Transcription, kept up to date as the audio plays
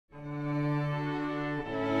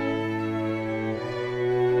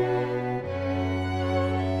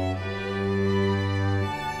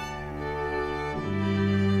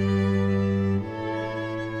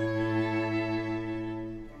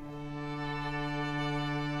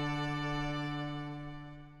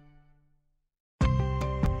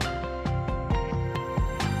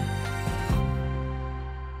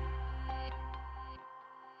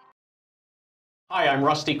I'm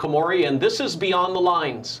Rusty Komori, and this is Beyond the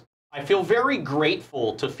Lines. I feel very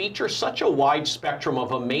grateful to feature such a wide spectrum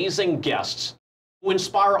of amazing guests who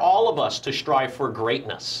inspire all of us to strive for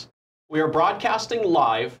greatness. We are broadcasting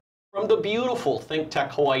live from the beautiful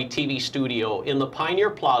ThinkTech Hawaii TV studio in the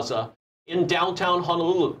Pioneer Plaza in downtown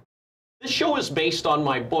Honolulu. This show is based on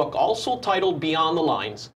my book, also titled Beyond the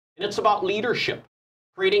Lines, and it's about leadership,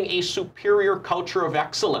 creating a superior culture of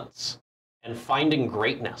excellence, and finding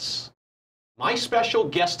greatness. My special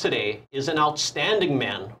guest today is an outstanding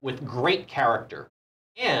man with great character,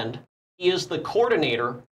 and he is the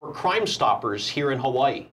coordinator for CrimeStoppers here in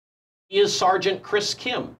Hawaii. He is Sergeant Chris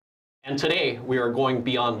Kim, and today we are going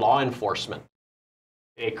beyond law enforcement.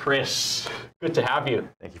 Hey, Chris, good to have you.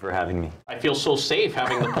 Thank you for having me. I feel so safe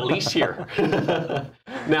having the police here.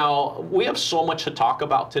 Now, we have so much to talk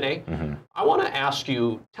about today. I want to ask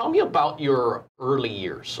you, tell me about your early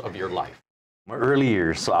years of your life. My early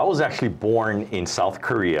years. So I was actually born in South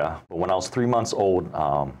Korea, but when I was 3 months old,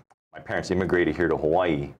 my parents immigrated here to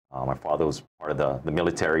Hawaii. My father was part of the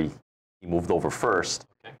military. He moved over first,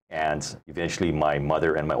 and eventually my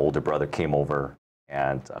mother and my older brother came over,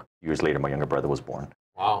 and years later my younger brother was born.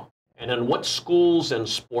 Wow. And then what schools and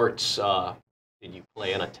sports did you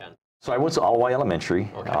play and attend? So I went to Hawaii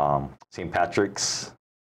Elementary, St. Patrick's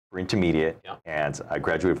for intermediate, and I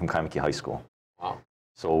graduated from Kaimaki High School. Wow.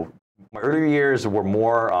 So my earlier years were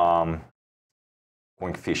more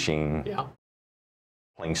going fishing,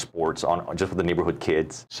 playing sports on just with the neighborhood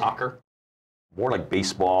kids. Soccer? More like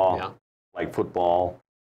baseball, like football.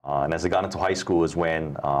 And as I got into high school is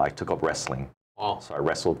when I took up wrestling. Wow. So I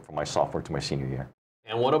wrestled from my sophomore to my senior year.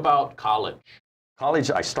 And what about college? College,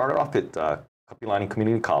 I started off at Kapilani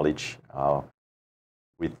Community College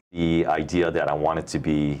with the idea that I wanted to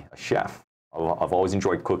be a chef. I've always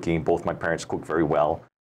enjoyed cooking. Both my parents cook very well,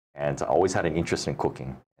 and I always had an interest in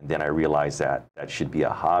cooking. And then I realized that that should be a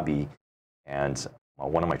hobby. And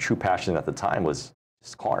one of my true passions at the time was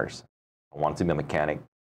just cars. I wanted to be a mechanic.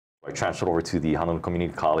 So I transferred over to the Honolulu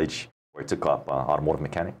Community College, where I took up automotive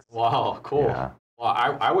mechanics. Wow, cool. Yeah. Well,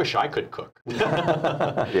 I wish I could cook.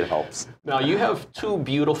 It helps. Now, you have two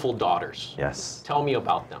beautiful daughters. Yes. Tell me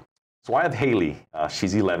about them. So I have Haley.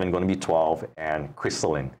 She's 11, going to be 12, and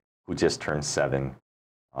Crystalline, who just turned 7.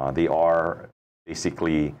 They are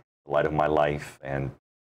basically the light of my life, and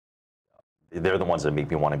they're the ones that make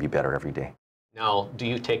me want to be better every day. Now, do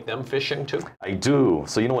you take them fishing too? I do.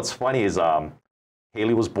 So you know what's funny is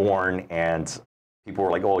Haley was born, and people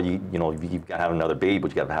were like, "Oh, you've got to have another baby,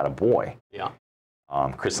 but you got to have a boy." Yeah.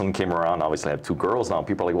 Crystalline came around. Obviously, I have 2 girls now.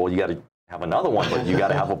 People are like, "Well, you got to have another one, but you got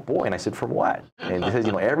to have a boy." And I said, "For what?" And he says,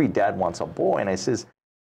 every dad wants a boy. And I says,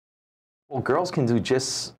 "Well, girls can do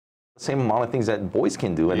just the same amount of things that boys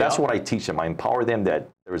can do." And that's what I teach them. I empower them that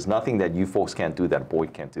there is nothing that you folks can't do that a boy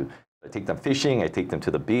can't do. I take them fishing. I take them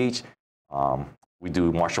to the beach. We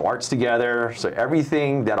do martial arts together. So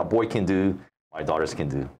everything that a boy can do, my daughters can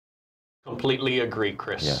do. Completely agree,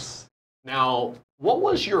 Chris. Yes. Now, what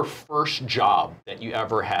was your first job that you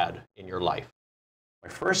ever had in your life? My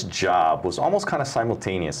first job was almost kind of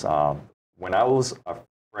simultaneous. When I was a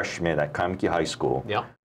freshman at Kaimaki High School,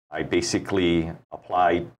 I basically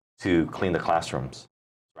applied to clean the classrooms.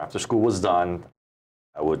 So after school was done,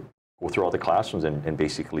 I would go through all the classrooms and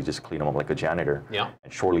basically just clean them up like a janitor. Yeah.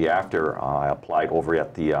 And shortly after, I applied over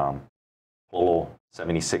at the Polo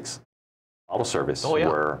 76 Auto Service,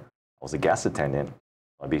 where I was a gas attendant.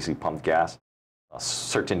 I basically pumped gas.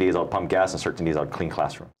 Certain days I would pump gas, and certain days I would clean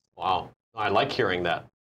classrooms. Wow, I like hearing that.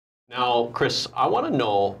 Now, Chris, I want to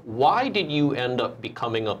know, why did you end up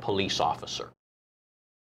becoming a police officer?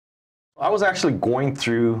 I was actually going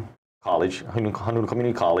through college, Honolulu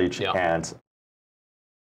Community College, and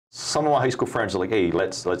some of my high school friends were like, "Hey,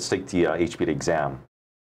 let's take the HPD exam."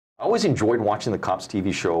 I always enjoyed watching the Cops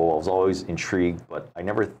TV show. I was always intrigued, but I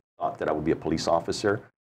never thought that I would be a police officer.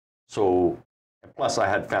 So, plus I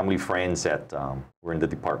had family friends that were in the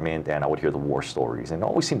department, and I would hear the war stories, and it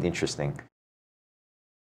always seemed interesting.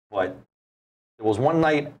 But there was one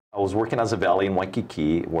night I was working as a valet in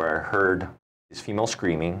Waikiki where I heard this female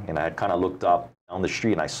screaming, and I had kind of looked up down the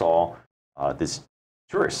street, and I saw this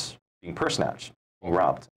tourist being purse snatched, being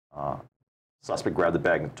robbed. Suspect grabbed the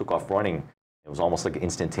bag and took off running. It was almost like an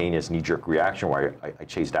instantaneous knee-jerk reaction where I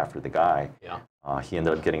chased after the guy. Yeah. He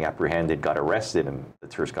ended up getting apprehended, got arrested, and the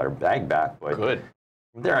tourist got her bag back. But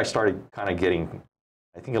from there, I started kind of getting,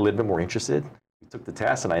 I think, a little bit more interested. We took the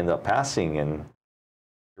test, and I ended up passing, and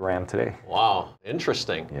here I am today. Wow,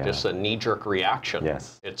 interesting. Yeah. Just a knee-jerk reaction.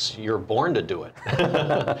 Yes. You're born to do it.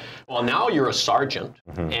 Well, now you're a sergeant,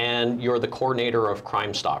 and you're the coordinator of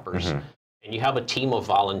CrimeStoppers, and you have a team of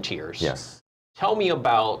volunteers. Yes. Tell me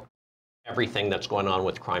about everything that's going on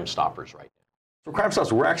with CrimeStoppers right So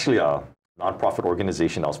CrimeStoppers, we're actually a nonprofit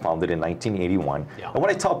organization that was founded in 1981. Yeah. And what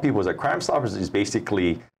I tell people is that CrimeStoppers is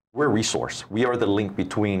basically, we're a resource. We are the link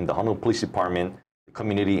between the Honolulu Police Department, the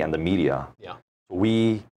community, and the media. Yeah.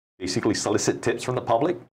 We basically solicit tips from the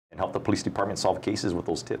public and help the police department solve cases with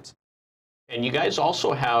those tips. And you guys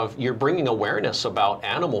also have, you're bringing awareness about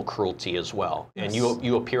animal cruelty as well. Yes. And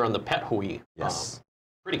you appear on the Pet Hui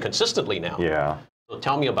pretty consistently now. Yeah. So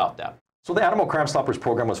tell me about that. So the Animal Crime Stoppers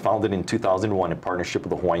program was founded in 2001 in partnership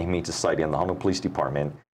with the Hawaii Humane Society and the Honolulu Police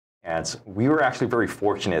Department. And we were actually very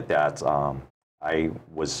fortunate that I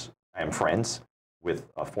am friends with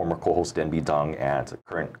a former co-host Denby Dung and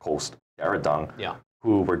current co-host Dara Dung,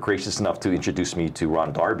 who were gracious enough to introduce me to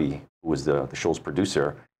Ron Darby, who was the show's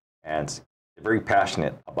producer. And they're very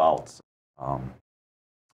passionate about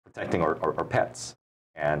protecting our pets.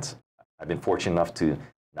 And I've been fortunate enough to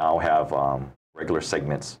now have regular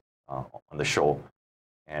segments on the show,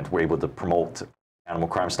 and we're able to promote Animal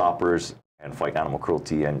Crime Stoppers and fight animal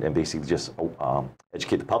cruelty and basically just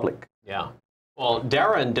educate the public. Yeah. Well,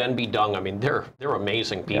 Dara and Denby Dung, I mean, they're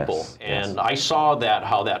amazing people. Yes, and I saw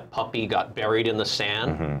how that puppy got buried in the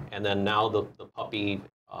sand, and then now the puppy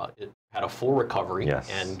it had a full recovery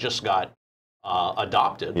and just got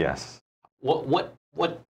adopted. Yes.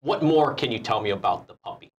 What more can you tell me about the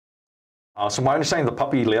puppy? So my understanding, the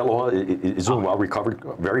puppy Lealoha is doing well, recovered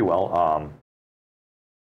very well.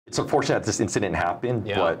 It's unfortunate that this incident happened,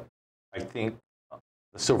 but I think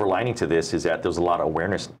the silver lining to this is that there's a lot of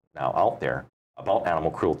awareness now out there about animal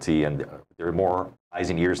cruelty, and there are more eyes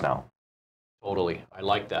and ears now. Totally, I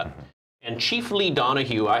like that. And Chief Lee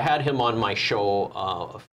Donahue, I had him on my show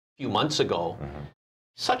a few months ago.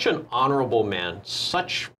 Such an honorable man,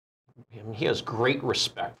 he has great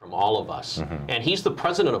respect from all of us. And he's the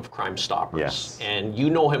president of CrimeStoppers. And you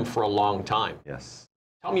know him for a long time. Yes.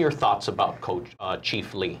 Tell me your thoughts about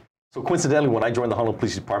Chief Lee. So coincidentally, when I joined the Honolulu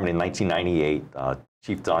Police Department in 1998,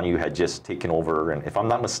 Chief Donahue had just taken over. And if I'm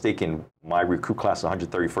not mistaken, my recruit class, the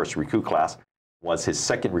 131st recruit class, was his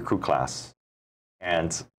second recruit class.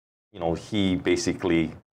 And, you know, he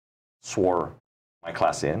basically swore my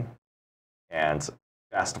class in. And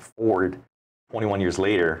fast forward 21 years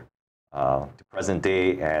later, to present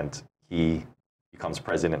day, and he becomes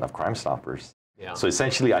president of CrimeStoppers. Yeah. So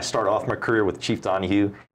essentially, I started off my career with Chief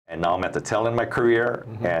Donahue, and now I'm at the tail end of my career,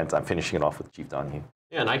 and I'm finishing it off with Chief Donahue.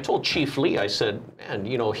 Yeah, and I told Chief Lee, I said, man,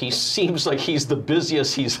 you know, he seems like he's the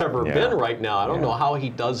busiest he's ever been right now. I don't know how he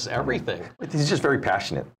does everything. He's just very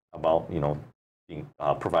passionate about, you know,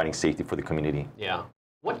 providing safety for the community. Yeah.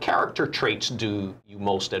 What character traits do you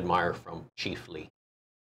most admire from Chief Lee?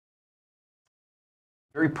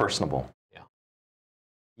 Very personable. Yeah.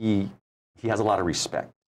 He has a lot of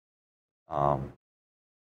respect. When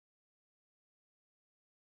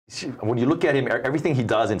you look at him, everything he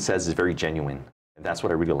does and says is very genuine, and that's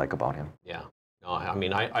what I really like about him. Yeah. No, I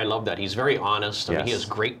mean, I love that. He's very honest. I mean, he has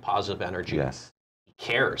great positive energy. Yes. He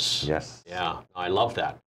cares. Yes. Yeah, I love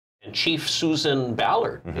that. And Chief Susan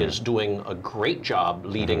Ballard is doing a great job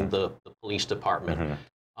leading the police department.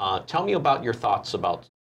 Tell me about your thoughts about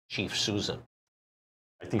Chief Susan.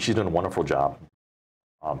 I think she's done a wonderful job.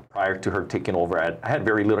 Prior to her taking over, I had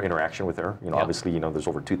very little interaction with her. You know, obviously, you know, there's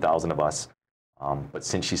over 2,000 of us. But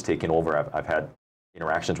since she's taken over, I've had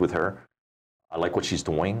interactions with her. I like what she's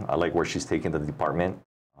doing. I like where she's taking the department.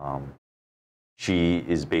 She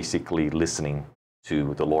is basically listening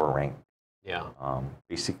to the lower rank. Yeah.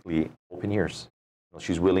 Basically, open ears. You know,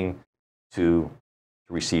 she's willing to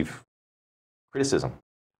receive criticism,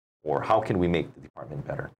 or how can we make the department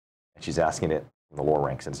better? And she's asking it from the lower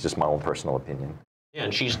ranks, and it's just my own personal opinion. Yeah,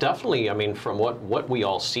 and she's definitely, I mean, from what we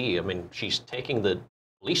all see, I mean, she's taking the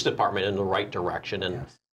police department in the right direction, and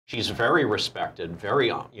she's very respected, very,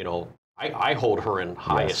 you know, I hold her in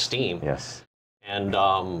high esteem. Yes. And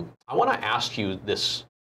I want to ask you this,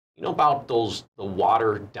 you know, about the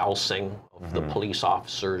water dousing of the police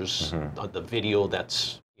officers, the video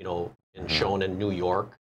that's, you know, been shown in New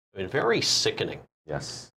York. I mean, very sickening.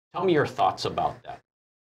 Yes. Tell me your thoughts about that.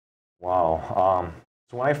 Wow.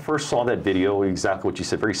 So when I first saw that video, exactly what you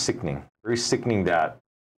said, very sickening. Very sickening that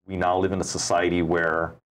we now live in a society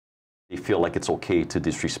where they feel like it's okay to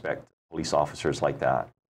disrespect police officers like that.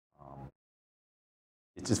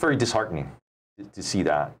 It's very disheartening to see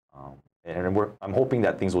that. And I'm hoping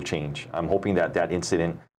that things will change. I'm hoping that that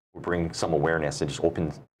incident will bring some awareness and just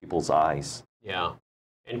open people's eyes. Yeah.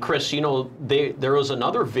 And Chris, you know, there was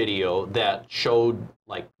another video that showed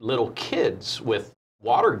like little kids with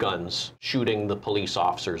water guns shooting the police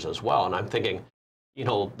officers as well. And I'm thinking, you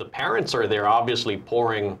know, the parents are there obviously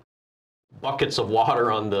pouring buckets of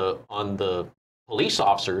water on the police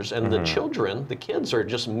officers, and the children, the kids are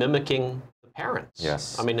just mimicking the parents.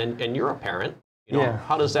 Yes. I mean, and you're a parent. You know,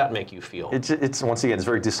 how does that make you feel? It's once again, it's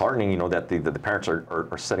very disheartening, you know, that the parents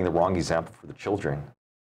are setting the wrong example for the children.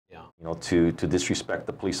 Yeah. You know, to disrespect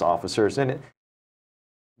the police officers, and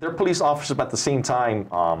they're police officers, but at the same time,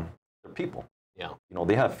 they're people. Yeah. You know,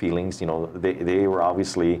 they have feelings. You know, they were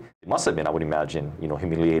obviously, they must have been, I would imagine, you know,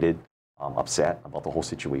 humiliated, upset about the whole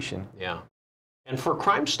situation. Yeah. And for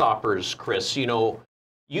CrimeStoppers, Chris, you know,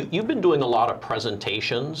 you've been doing a lot of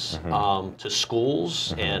presentations to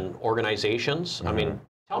schools and organizations. I mean,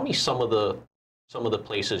 tell me some of the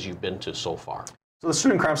places you've been to so far. So the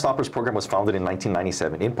Student Crime Stoppers program was founded in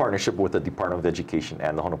 1997 in partnership with the Department of Education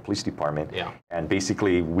and the Honolulu Police Department. Yeah. And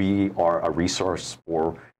basically, we are a resource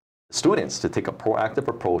for students to take a proactive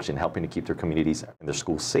approach in helping to keep their communities and their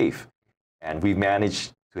schools safe. And we've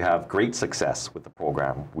managed to have great success with the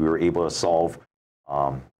program. We were able to solve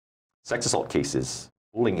sex assault cases,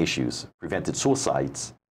 bullying issues, prevented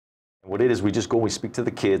suicides. And what it is, we just go, we speak to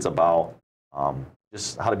the kids about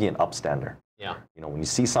just how to be an upstander. Yeah. You know, when you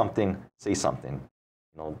see something, say something.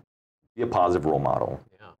 You know, be a positive role model.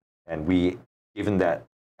 Yeah. And we give them that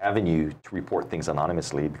avenue to report things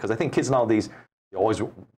anonymously, because I think kids nowadays,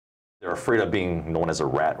 they're afraid of being known as a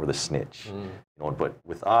rat or the snitch. You know, but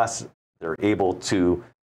with us, they're able to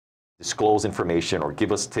disclose information or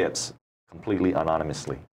give us tips completely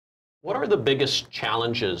anonymously. What are the biggest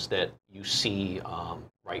challenges that you see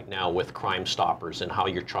right now with CrimeStoppers and how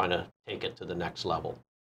you're trying to take it to the next level?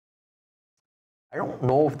 I don't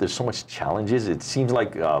know if there's so much challenges. It seems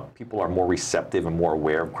like people are more receptive and more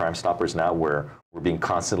aware of CrimeStoppers now, where we're being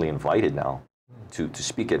constantly invited now to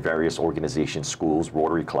speak at various organizations, schools,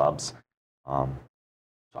 Rotary clubs. So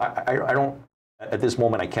I don't, at this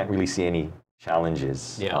moment, I can't really see any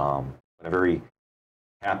challenges. Yeah. But I'm very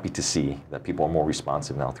happy to see that people are more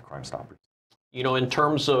responsive now to CrimeStoppers. You know, in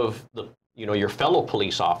terms of your fellow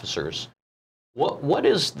police officers, what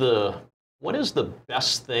is the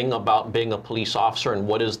best thing about being a police officer, and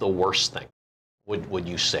what is the worst thing, would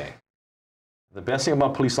you say? The best thing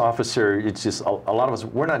about police officer, it's just a lot of us,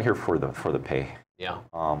 we're not here for the pay. Yeah.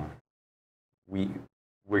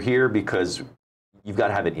 We're here because you've got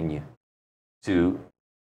to have it in you to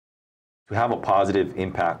have a positive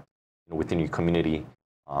impact, you know, within your community.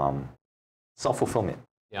 Self-fulfillment.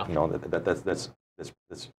 Yeah. You know, that's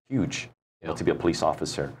huge. You know, to be a police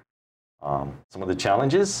officer. Some of the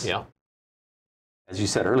challenges. Yeah. As you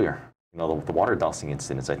said earlier, you know, the water dousing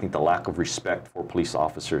incidents. I think the lack of respect for police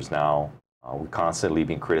officers now. We're constantly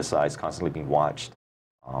being criticized, constantly being watched.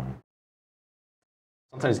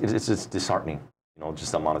 Sometimes it's just disheartening, you know,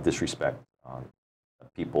 just the amount of disrespect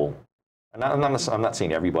that people. And I'm not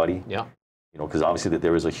saying everybody. Yeah. You know, because obviously that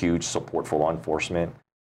there is a huge support for law enforcement,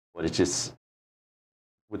 but it's just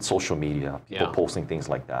with social media, people posting things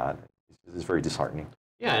like that. It's very disheartening.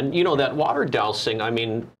 Yeah, and you know, that water dousing, I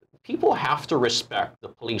mean, people have to respect the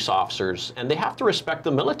police officers, and they have to respect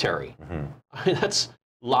the military. I mean, that's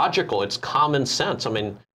logical. It's common sense. I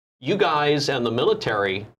mean, you guys and the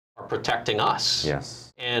military are protecting us.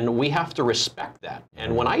 Yes. And we have to respect that.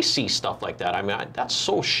 And when I see stuff like that, I mean, that's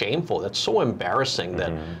so shameful. That's so embarrassing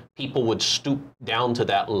that people would stoop down to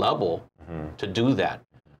that level to do that.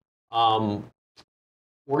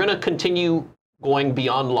 We're going to continue going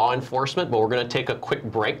beyond law enforcement, but we're going to take a quick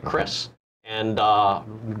break, Chris. And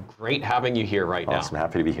great having you here right now. Awesome.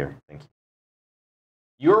 Happy to be here. Thank you.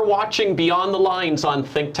 You're watching Beyond the Lines on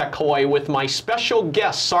ThinkTech Hawaii with my special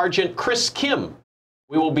guest, Sergeant Chris Kim.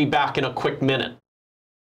 We will be back in a quick minute.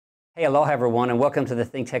 Hey, aloha everyone, and welcome to the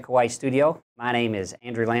ThinkTech Hawaii studio. My name is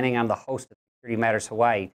Andrew Lanning. I'm the host of Security Matters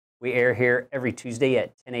Hawaii. We air here every Tuesday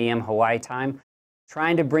at 10 a.m. Hawaii time,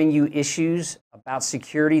 trying to bring you issues about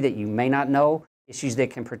security that you may not know, issues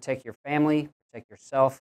that can protect your family, protect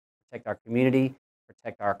yourself, protect our community,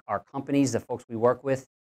 protect our companies, the folks we work with.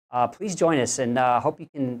 Please join us, and hope you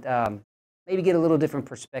can maybe get a little different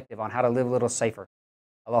perspective on how to live a little safer.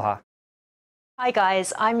 Aloha. Hi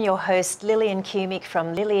guys, I'm your host Lillian Kumick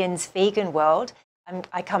from Lillian's Vegan World.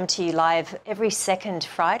 I come to you live every second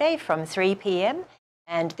Friday from 3 p.m.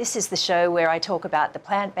 and this is the show where I talk about the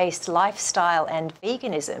plant-based lifestyle and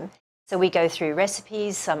veganism. So we go through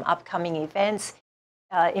recipes, some upcoming events,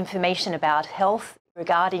 information about health,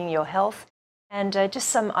 regarding your health, and just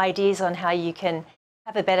some ideas on how you can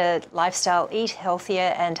have a better lifestyle, eat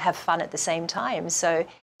healthier, and have fun at the same time. So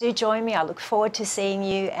do join me. I look forward to seeing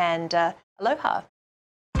you, and aloha.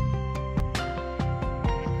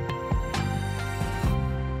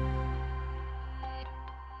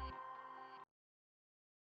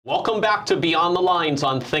 Welcome back to Beyond the Lines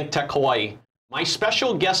on ThinkTech Hawaii. My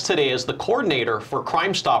special guest today is the coordinator for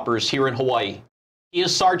CrimeStoppers here in Hawaii. He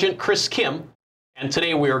is Sergeant Chris Kim, and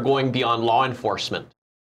today we are going beyond law enforcement.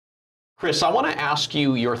 Chris, I want to ask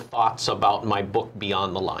you your thoughts about my book,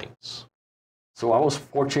 Beyond the Lines. So I was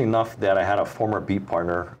fortunate enough that I had a former beat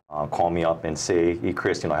partner call me up and say, "Hey,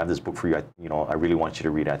 Chris, I have this book for you. I really want you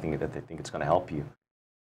to read it. I think it's going to help you."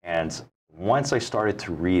 And once I started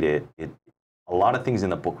to read it, a lot of things in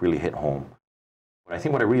the book really hit home. But I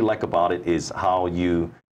think what I really like about it is how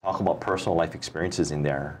you talk about personal life experiences in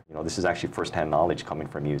there. This is actually firsthand knowledge coming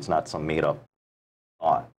from you. It's not some made-up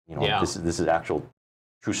thought. Yeah. This is actual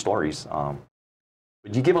true stories.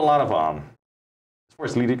 But you give a lot of, as far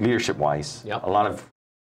as leadership-wise, yep, a lot of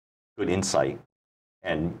good insight.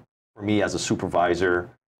 And for me as a supervisor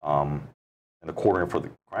and the coordinator for the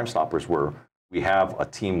CrimeStoppers, where we have a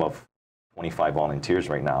team of 25 volunteers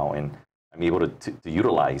right now, and I'm able to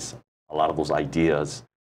utilize a lot of those ideas.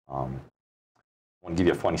 I want to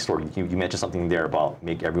give you a funny story. You mentioned something there about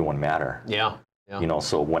make everyone matter. Yeah.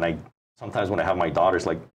 So sometimes when I have my daughters,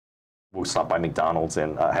 like, we'll stop by McDonald's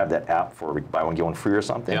and have that app for buy one, get one free or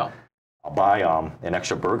something. Yeah. I'll buy an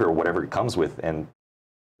extra burger or whatever it comes with, and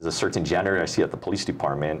there's a certain janitor I see at the police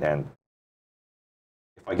department, and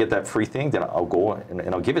if I get that free thing, then I'll go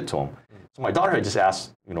and I'll give it to him. So my daughter had just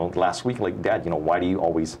asked, last week, like, "Dad, why do you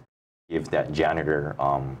always give that janitor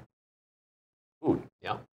food?"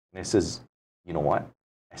 Yeah. And I says, "You know what?"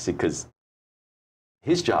 I said, "Because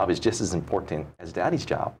his job is just as important as Daddy's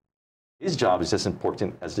job. His job is just as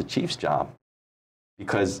important as the chief's job.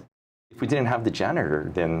 Because if we didn't have the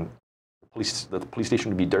janitor, then the police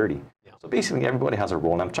station would be dirty." Yeah. So basically, everybody has a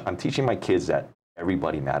role, and I'm teaching my kids that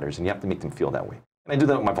everybody matters, and you have to make them feel that way. And I do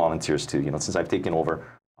that with my volunteers too. Since I've taken over,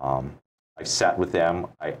 I've sat with them.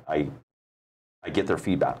 I get their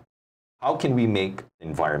feedback. How can we make the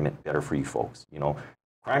environment better for you folks?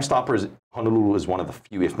 CrimeStoppers Honolulu is one of the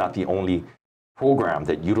few, if not the only, program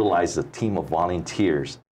that utilizes a team of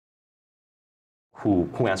volunteers who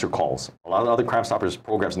answer calls. A lot of other CrimeStoppers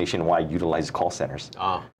programs nationwide utilize call centers.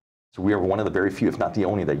 So we are one of the very few, if not the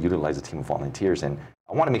only, that utilize a team of volunteers. And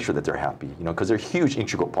I want to make sure that they're happy, because they're a huge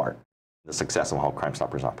integral part in the success of how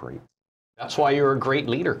CrimeStoppers operate. That's why you're a great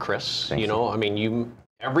leader, Chris. Thank you. I mean,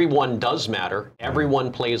 everyone does matter,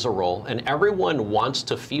 everyone plays a role, and everyone wants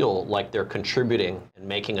to feel like they're contributing and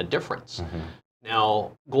making a difference.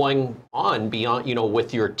 Now, going on beyond,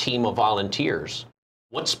 with your team of volunteers,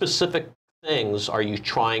 what specific things are you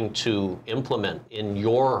trying to implement in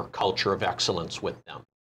your culture of excellence with them?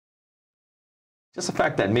 Just the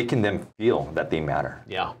fact that making them feel that they matter.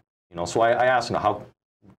 Yeah. So I asked, how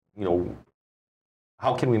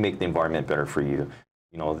can we make the environment better for you?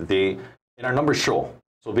 And our numbers show.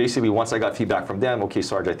 So basically, once I got feedback from them, okay,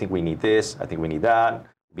 Sarge, I think we need this, I think we need that.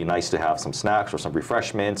 It'd be nice to have some snacks or some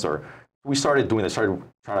refreshments. Or we started doing this, started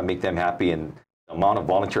trying to make them happy, and the amount of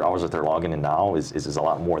volunteer hours that they're logging in now is a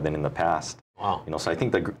lot more than in the past. Wow. So I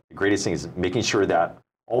think the greatest thing is making sure that,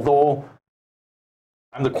 although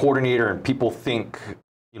I'm the coordinator and people think,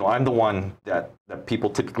 I'm the one that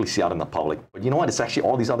people typically see out in the public. But you know what? It's actually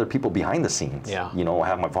all these other people behind the scenes. Yeah. I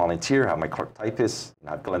have my volunteer, I have my clerk typist,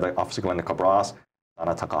 I have Officer Glenda Cabras,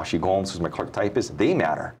 Ana Takashi Gomes, who's my clerk typist. They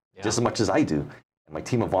matter just as much as I do. And my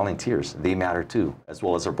team of volunteers, they matter too, as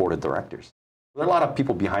well as our board of directors. There are a lot of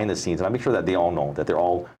people behind the scenes, and I make sure that they all know that they're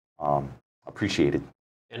all appreciated.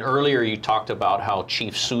 And earlier you talked about how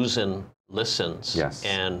Chief Susan listens. Yes.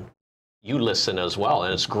 And you listen as well.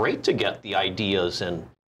 And it's great to get the ideas and,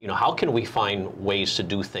 how can we find ways to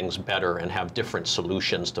do things better and have different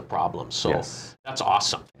solutions to problems. So yes, that's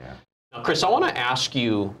awesome. Yeah. Now, Chris, I want to ask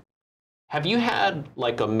you, have you had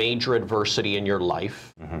like a major adversity in your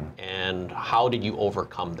life? And how did you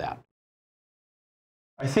overcome that?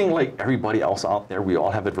 I think like everybody else out there, we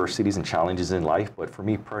all have adversities and challenges in life. But for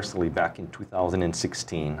me personally, back in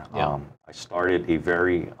 2016, I started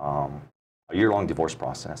a year-long divorce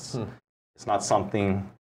process. It's not something,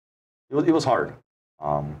 it was hard.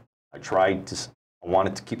 I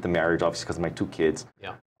wanted to keep the marriage, obviously, because of my 2 kids.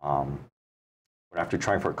 Yeah. But after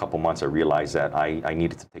trying for a couple months, I realized that I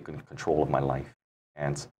needed to take control of my life.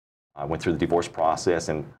 And I went through the divorce process,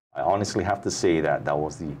 and I honestly have to say that that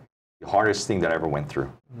was the hardest thing that I ever went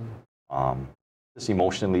through. Just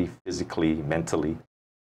emotionally, physically, mentally.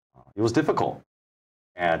 It was difficult.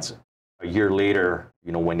 And a year later,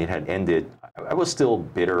 when it had ended, I was still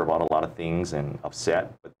bitter about a lot of things and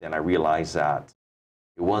upset, but then I realized that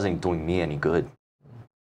it wasn't doing me any good,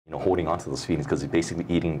 holding on to those feelings, because it's basically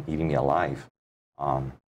eating me alive.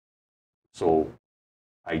 So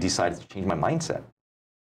I decided to change my mindset,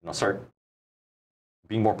 start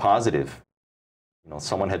being more positive.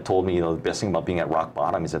 Someone had told me, the best thing about being at rock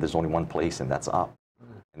bottom is that there's only one place, and that's up.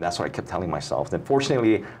 And that's what I kept telling myself. And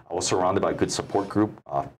fortunately, I was surrounded by a good support group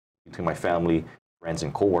between my family, friends,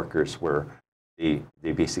 and coworkers, where they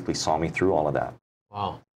basically saw me through all of that.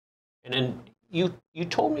 Wow. And then you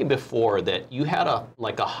told me before that you had a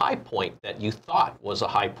high point that you thought was a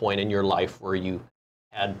high point in your life, where you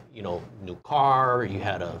had, new car, you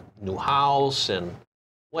had a new house, and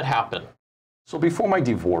what happened? So before my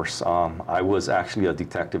divorce, I was actually a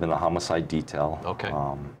detective in the homicide detail. Okay.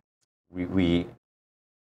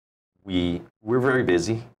 We're very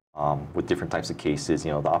busy with different types of cases.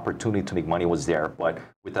 The opportunity to make money was there, but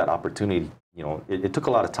with that opportunity, it took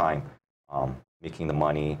a lot of time making the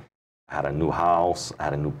money. I had a new house, I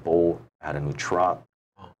had a new boat, I had a new truck.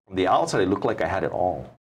 From the outside, it looked like I had it all.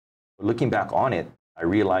 But looking back on it, I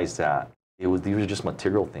realized that these were just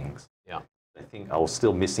material things. Yeah. I think I was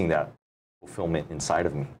still missing that fulfillment inside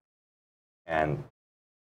of me. And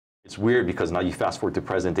it's weird because now you fast forward to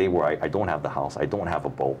present day where I don't have the house, I don't have a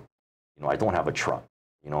boat, I don't have a truck.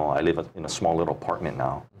 I live in a small little apartment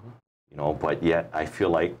now. Mm-hmm. But yet I feel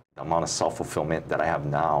like the amount of self-fulfillment that I have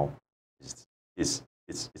now is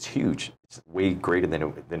huge. It's way greater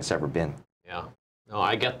than it's ever been. Yeah. No,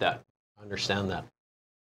 I get that. I understand that.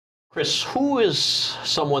 Chris, who is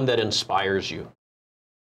someone that inspires you?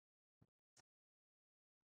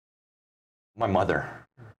 My mother.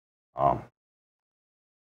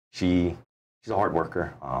 She's a hard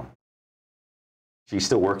worker. She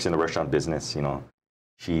still works in the restaurant business.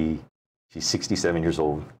 She's 67 years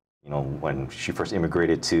old. When she first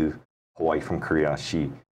immigrated to Hawaii from Korea, she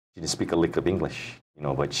didn't speak a lick of English.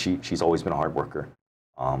 But she's always been a hard worker.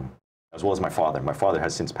 As well as my father. My father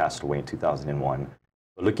has since passed away in 2001.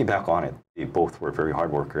 But looking back on it, they both were very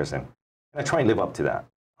hard workers, and I try and live up to that.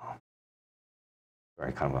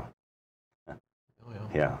 Very kind of a,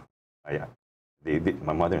 yeah.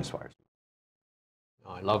 My mother inspires me.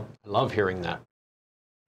 Oh, I love hearing that.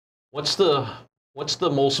 What's the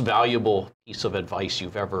most valuable piece of advice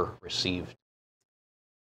you've ever received?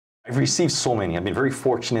 I've received so many. I've been very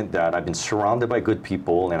fortunate that I've been surrounded by good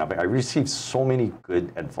people, and I received so many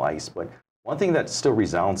good advice. But one thing that still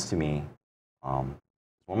resounds to me,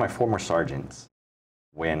 one of my former sergeants,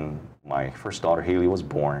 when my first daughter Haley was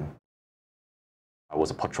born, I was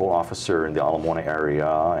a patrol officer in the Ala Moana area,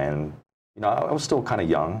 and I was still kind of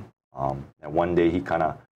young. And one day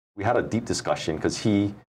we had a deep discussion because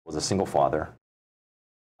he was a single father.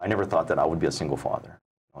 I never thought that I would be a single father.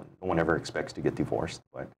 No one ever expects to get divorced.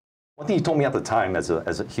 But one thing he told me at the time,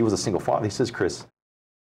 he was a single father, he says, Chris,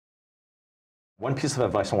 one piece of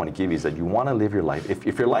advice I want to give you is that you want to live your life.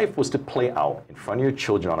 If your life was to play out in front of your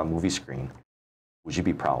children on a movie screen, would you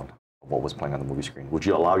be proud of what was playing on the movie screen? Would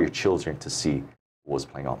you allow your children to see what was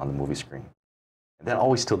playing out on the movie screen? And that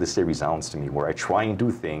always till this day resounds to me, where I try and do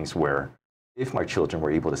things where if my children were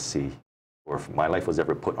able to see, or if my life was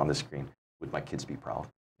ever put on the screen, would my kids be proud?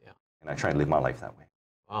 Yeah. And I try and live my life that way.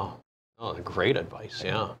 Wow. Oh, great advice,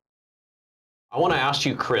 yeah. I want to ask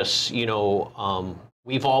you, Chris,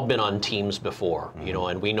 we've all been on teams before, mm-hmm.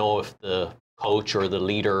 And we know if the coach or the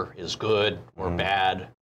leader is good or mm-hmm. bad.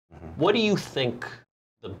 Mm-hmm. What do you think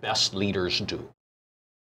the best leaders do?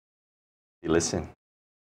 They listen.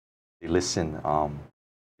 They listen.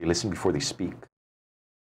 They listen before they speak.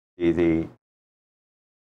 They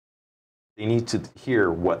need to hear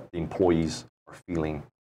what the employees are feeling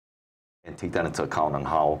and take that into account on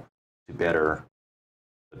how to better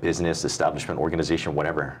the business, establishment, organization,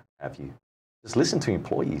 whatever have you. Just listen to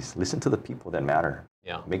employees. Listen to the people that matter.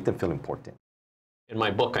 Yeah. Make them feel important. In my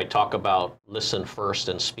book, I talk about listen first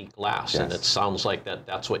and speak last, Yes. and it sounds like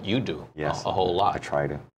that's what you do. Yes. A whole lot. I try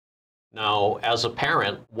to. Now, as a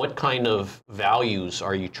parent, what kind of values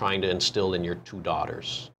are you trying to instill in your two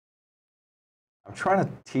daughters? I'm trying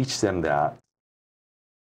to teach them that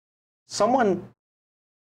someone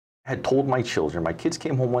had told my children, my kids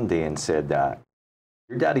came home one day and said that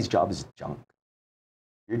your daddy's job is junk.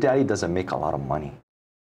 Your daddy doesn't make a lot of money.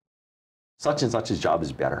 Such and such's job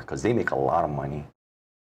is better because they make a lot of money.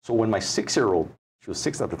 So when my 6-year-old, she was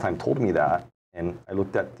 6 at the time, told me that, and I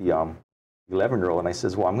looked at the 11-year-old and I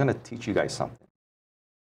says, well, I'm going to teach you guys something.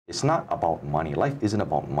 It's not about money. Life isn't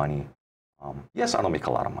about money. Yes, I don't make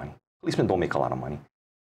a lot of money. Policemen don't make a lot of money.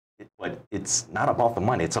 But it's not about the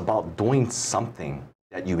money. It's about doing something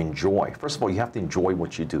that you enjoy. First of all, you have to enjoy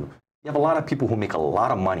what you do. You have a lot of people who make a lot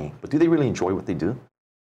of money, but do they really enjoy what they do?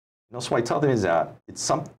 So what I tell them is that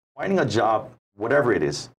finding a job, whatever it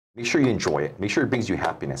is, make sure you enjoy it. Make sure it brings you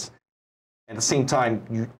happiness. At the same time,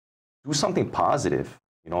 you do something positive.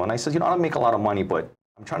 And I said, I don't make a lot of money, but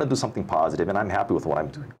I'm trying to do something positive, and I'm happy with what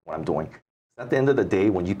I'm doing. At the end of the day,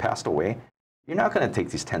 when you passed away, you're not going to take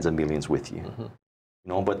these tens of millions with you.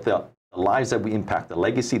 Mm-hmm. But the lives that we impact, the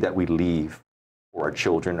legacy that we leave for our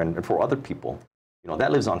children and for other people,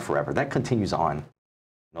 that lives on forever. That continues on.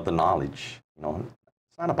 The knowledge,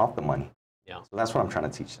 it's not about the money. Yeah. So that's what I'm trying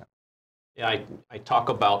to teach them. Yeah, I talk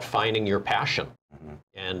about finding your passion,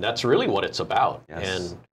 and that's really what it's about.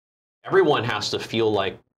 Yes. And everyone has to feel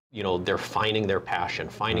like, they're finding their passion,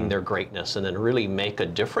 finding their greatness, and then really make a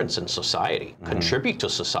difference in society, contribute to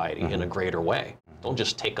society in a greater way. Don't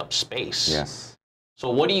just take up space. Yes. So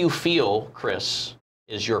what do you feel, Chris,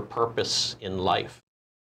 is your purpose in life?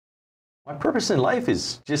 My purpose in life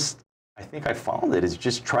is just, I think I found it, is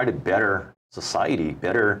just try to better society,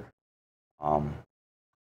 better kind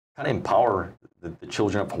of empower the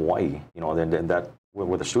children of Hawaii, than that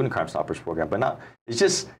with the Student CrimeStoppers program. But not, it's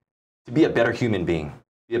just to be a better human being,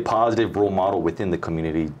 be a positive role model within the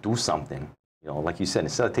community, do something. Like you said,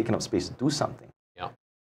 instead of taking up space, do something. Yeah.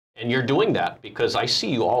 And you're doing that because I see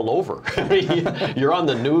you all over. You're on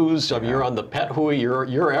the news, you're on the Pet Hui,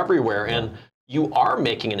 you're everywhere. And you are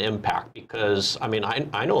making an impact because,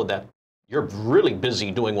 I know that you're really busy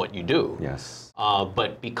doing what you do. Yes.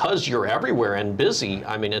 But because you're everywhere and busy,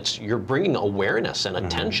 you're bringing awareness and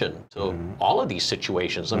attention to all of these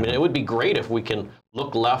situations. It would be great if we can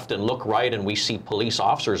look left and look right and we see police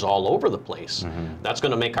officers all over the place. That's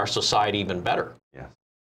going to make our society even better. Yes.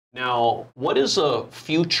 Now, what is a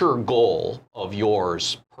future goal of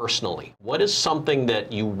yours personally? What is something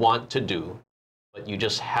that you want to do, but you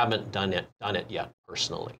just haven't done it yet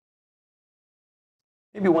personally?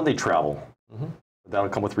 Maybe one day travel. That'll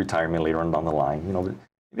come with retirement later on down the line.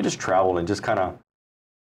 Maybe just travel and just kind of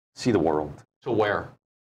see the world. To where?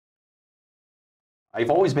 I've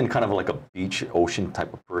always been kind of like a beach, ocean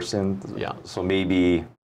type of person. Yeah. So maybe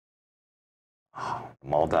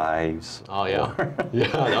Maldives. Oh, yeah. Yeah,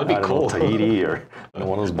 that would be cool. Tahiti or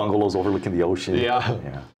one of those bungalows overlooking the ocean.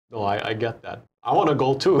 Yeah. No, I get that. I want to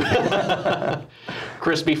go too.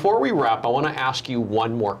 Chris, before we wrap, I want to ask you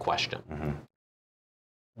one more question.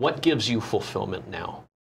 What gives you fulfillment now?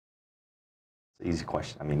 It's an easy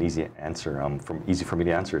question. Easy answer. Easy for me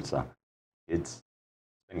to answer. It's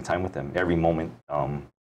spending time with them. Every moment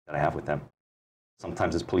that I have with them.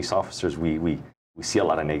 Sometimes as police officers, we see a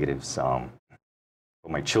lot of negatives. But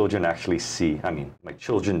my children actually see. My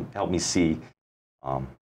children help me see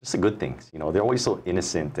just the good things. They're always so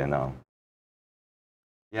innocent and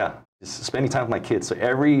just spending time with my kids. So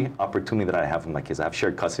every opportunity that I have with my kids, I have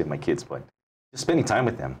shared custody of my kids, but just spending time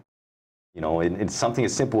with them, and something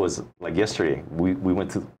as simple as like yesterday, we went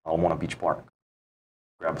to Alamona Beach Park,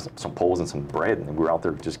 grabbed some poles and some bread, and we were out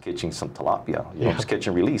there just catching some tilapia, just catch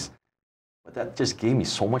and release. But that just gave me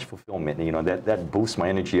so much fulfillment, that boosts my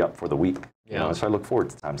energy up for the week. So I look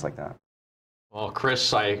forward to times like that. Well,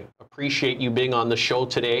 Chris, I appreciate you being on the show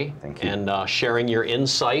today. Thank you. And sharing your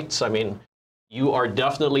insights. You are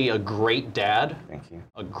definitely a great dad. Thank you.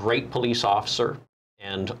 A great police officer.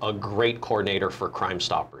 And a great coordinator for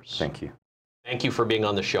CrimeStoppers. Thank you. Thank you for being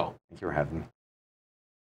on the show. Thank you for having me.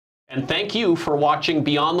 And thank you for watching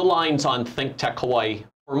Beyond the Lines on ThinkTech Hawaii.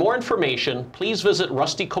 For more information, please visit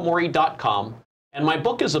rustykomori.com, and my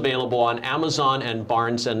book is available on Amazon and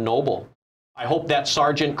Barnes & Noble. I hope that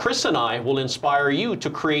Sergeant Chris and I will inspire you to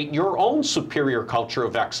create your own superior culture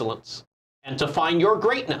of excellence and to find your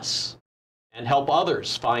greatness and help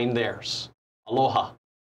others find theirs. Aloha.